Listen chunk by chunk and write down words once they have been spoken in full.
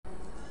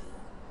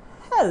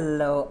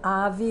Hello,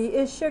 Avi.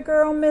 It's your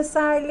girl, Miss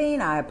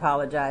Eileen. I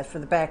apologize for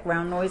the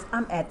background noise.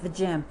 I'm at the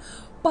gym,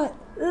 but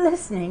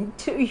listening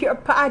to your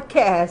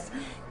podcast.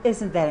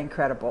 Isn't that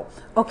incredible?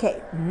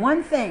 Okay,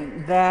 one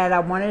thing that I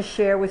want to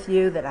share with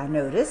you that I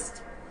noticed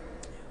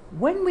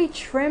when we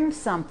trim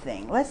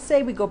something, let's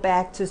say we go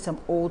back to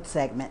some old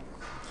segment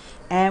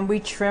and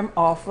we trim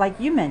off, like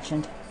you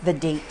mentioned, the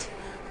date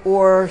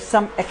or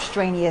some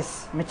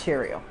extraneous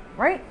material,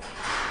 right?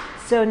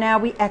 So now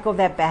we echo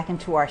that back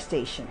into our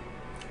station.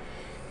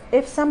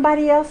 If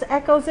somebody else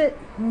echoes it,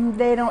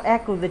 they don't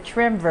echo the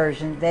trim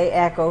version, they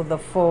echo the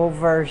full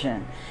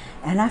version.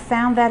 And I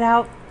found that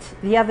out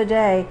the other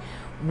day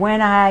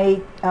when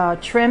I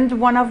trimmed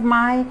one of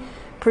my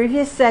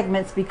previous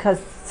segments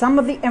because some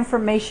of the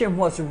information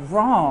was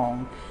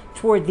wrong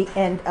toward the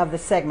end of the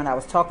segment. I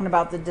was talking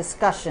about the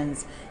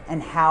discussions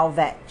and how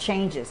that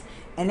changes.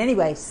 And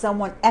anyway,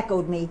 someone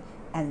echoed me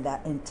and the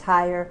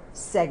entire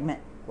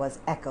segment was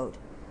echoed.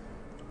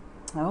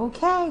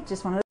 Okay,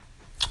 just wanted to...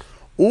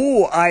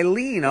 Ooh,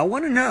 Eileen, I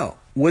want to know,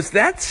 was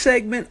that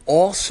segment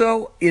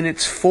also in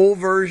its full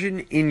version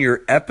in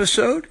your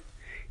episode?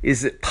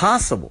 Is it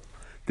possible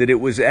that it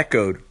was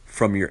echoed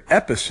from your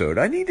episode?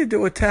 I need to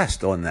do a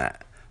test on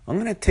that. I'm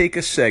going to take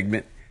a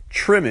segment,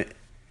 trim it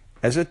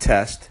as a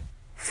test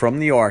from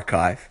the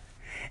archive,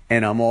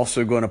 and I'm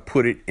also going to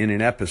put it in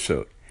an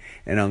episode.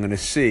 And I'm going to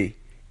see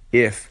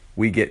if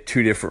we get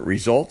two different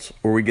results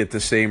or we get the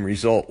same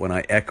result when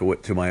I echo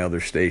it to my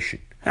other station.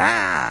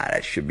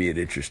 That should be an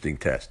interesting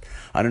test.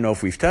 I don't know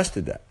if we've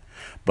tested that,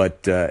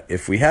 but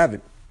if we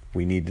haven't,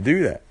 we need to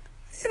do that.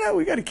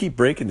 We got to keep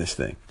breaking this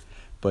thing,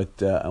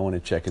 but I want to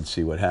check and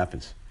see what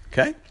happens.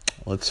 Okay,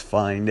 let's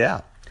find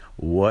out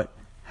what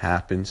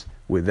happens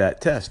with that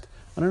test.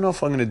 I don't know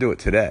if I'm going to do it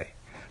today,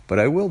 but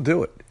I will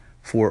do it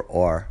for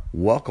our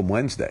Welcome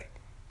Wednesday.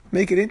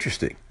 Make it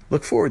interesting.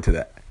 Look forward to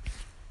that.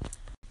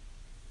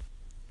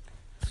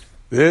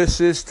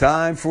 This is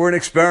time for an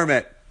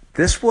experiment.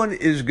 This one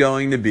is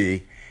going to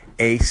be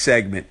a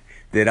segment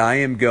that I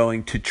am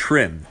going to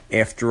trim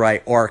after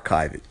I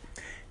archive it.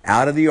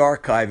 Out of the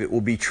archive, it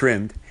will be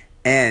trimmed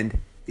and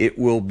it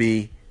will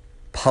be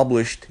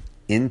published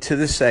into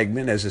the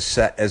segment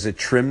as a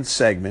trimmed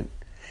segment.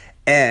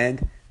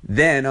 And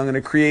then I'm going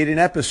to create an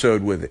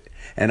episode with it.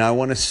 And I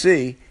want to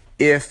see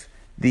if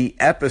the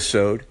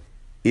episode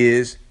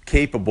is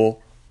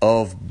capable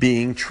of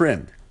being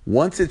trimmed.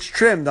 Once it's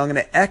trimmed, I'm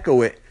going to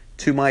echo it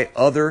to my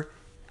other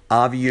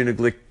Avi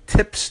Uniglick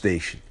tip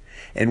station.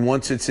 And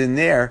once it's in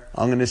there,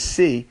 I'm going to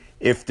see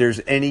if there's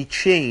any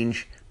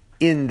change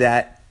in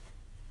that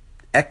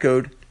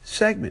echoed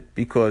segment.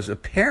 Because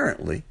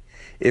apparently,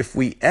 if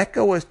we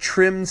echo a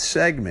trimmed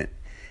segment,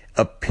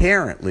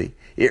 apparently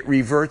it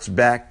reverts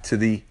back to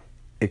the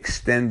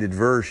extended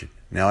version.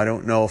 Now, I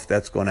don't know if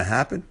that's going to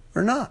happen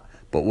or not,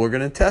 but we're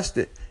going to test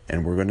it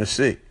and we're going to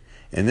see.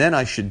 And then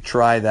I should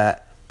try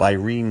that by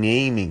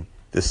renaming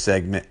the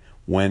segment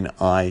when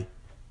I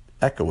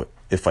echo it,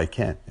 if I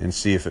can, and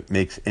see if it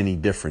makes any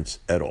difference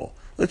at all.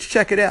 Let's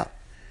check it out.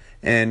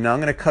 And I'm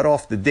going to cut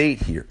off the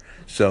date here.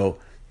 So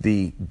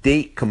the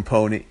date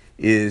component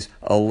is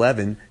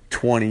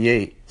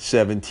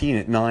 11/28/17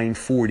 at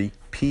 9:40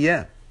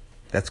 p.m.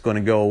 That's going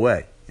to go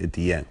away at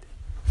the end.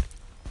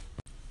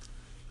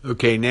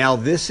 Okay, now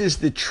this is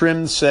the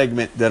trimmed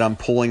segment that I'm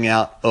pulling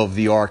out of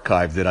the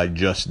archive that I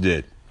just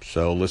did.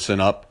 So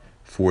listen up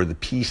for the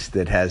piece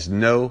that has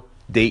no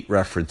date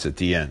reference at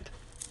the end.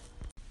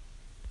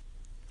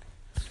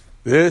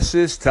 This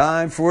is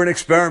time for an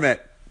experiment.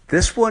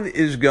 This one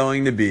is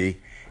going to be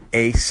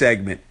a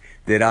segment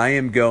that I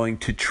am going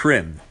to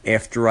trim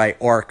after I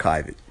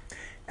archive it.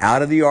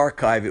 Out of the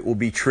archive, it will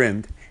be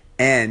trimmed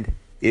and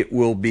it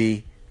will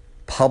be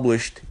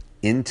published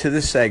into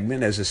the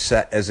segment as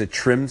a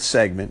trimmed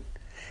segment.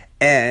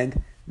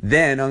 And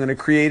then I'm going to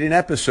create an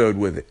episode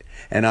with it.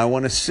 And I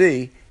want to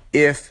see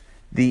if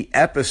the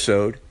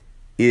episode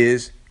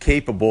is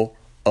capable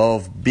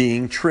of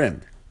being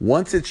trimmed.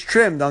 Once it's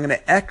trimmed, I'm going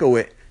to echo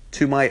it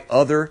to my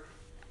other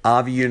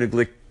Avi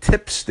Uniglick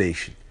tip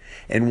station.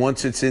 And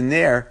once it's in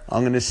there,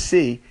 I'm going to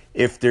see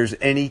if there's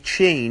any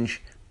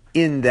change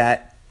in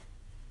that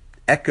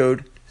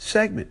echoed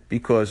segment.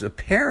 Because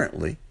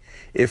apparently,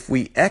 if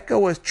we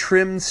echo a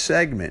trimmed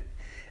segment,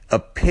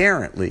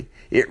 apparently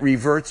it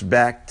reverts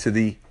back to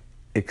the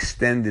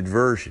extended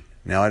version.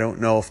 Now, I don't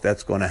know if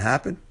that's going to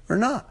happen or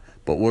not,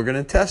 but we're going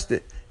to test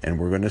it and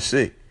we're going to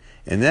see.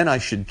 And then I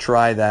should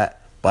try that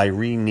by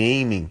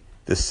renaming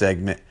the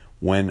segment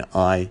when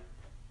I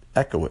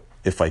echo it,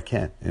 if I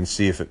can, and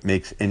see if it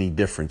makes any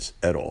difference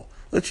at all.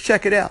 Let's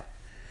check it out.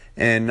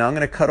 And I'm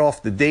going to cut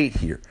off the date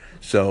here.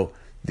 So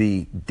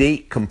the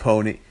date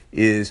component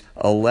is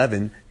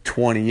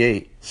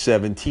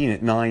 11/28/17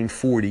 at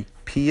 9:40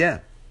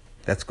 p.m.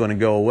 That's going to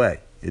go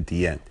away at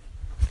the end.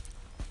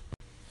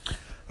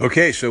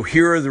 Okay, so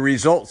here are the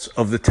results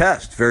of the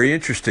test. Very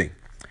interesting.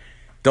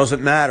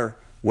 Doesn't matter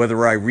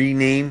whether I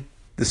rename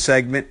the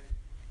segment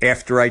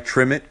after I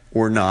trim it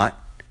or not.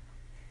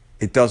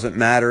 It doesn't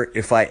matter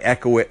if I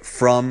echo it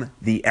from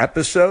the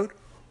episode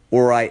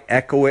or I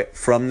echo it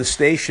from the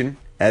station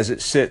as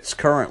it sits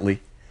currently,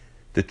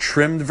 the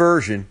trimmed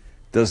version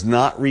does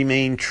not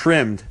remain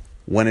trimmed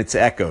when it's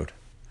echoed.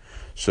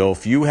 So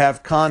if you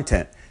have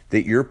content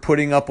that you're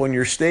putting up on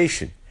your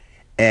station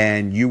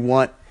and you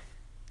want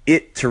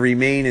it to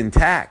remain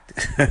intact,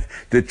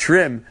 the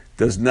trim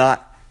does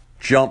not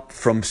jump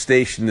from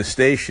station to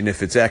station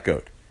if it's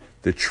echoed.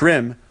 The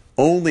trim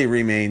only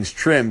remains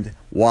trimmed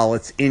while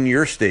it's in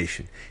your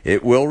station.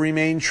 It will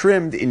remain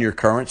trimmed in your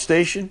current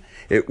station.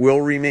 It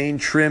will remain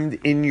trimmed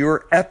in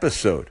your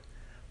episode.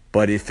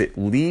 But if it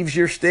leaves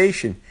your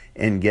station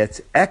and gets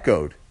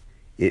echoed,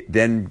 it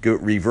then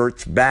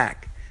reverts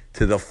back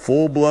to the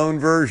full-blown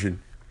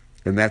version,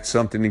 and that's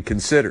something to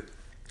consider.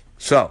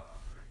 So,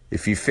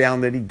 if you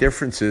found any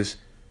differences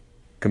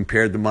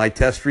compared to my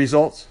test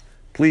results,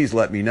 please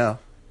let me know,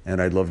 and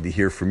I'd love to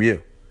hear from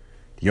you.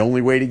 The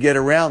only way to get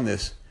around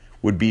this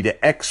would be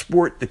to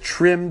export the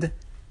trimmed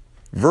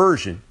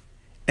version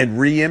and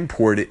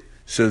re-import it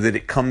so that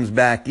it comes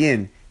back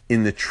in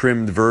the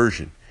trimmed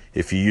version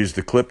if you use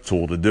the clip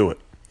tool to do it.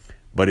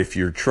 But if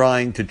you're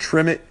trying to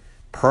trim it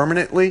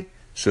permanently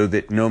so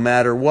that no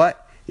matter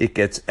what, it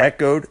gets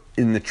echoed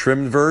in the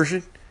trimmed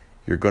version,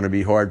 you're going to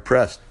be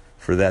hard-pressed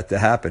for that to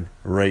happen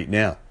right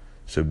now.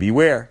 So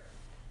beware.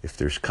 If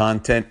there's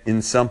content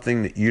in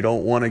something that you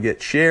don't want to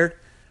get shared,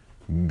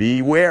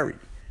 be wary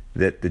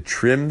that the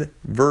trimmed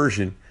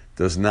version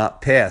does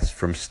not pass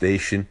from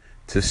station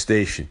to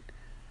station.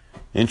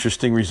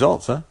 Interesting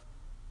results, huh?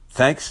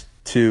 Thanks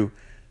to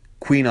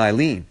Queen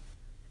Eileen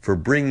for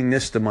bringing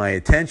this to my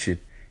attention,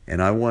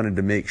 and I wanted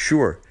to make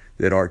sure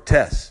that our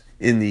tests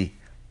in the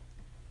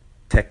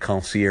Tech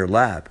Concierge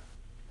Lab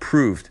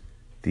proved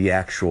the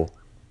actual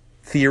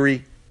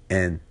theory,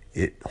 and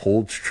it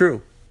holds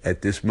true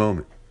at this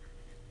moment.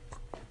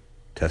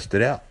 Test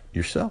it out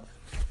yourself.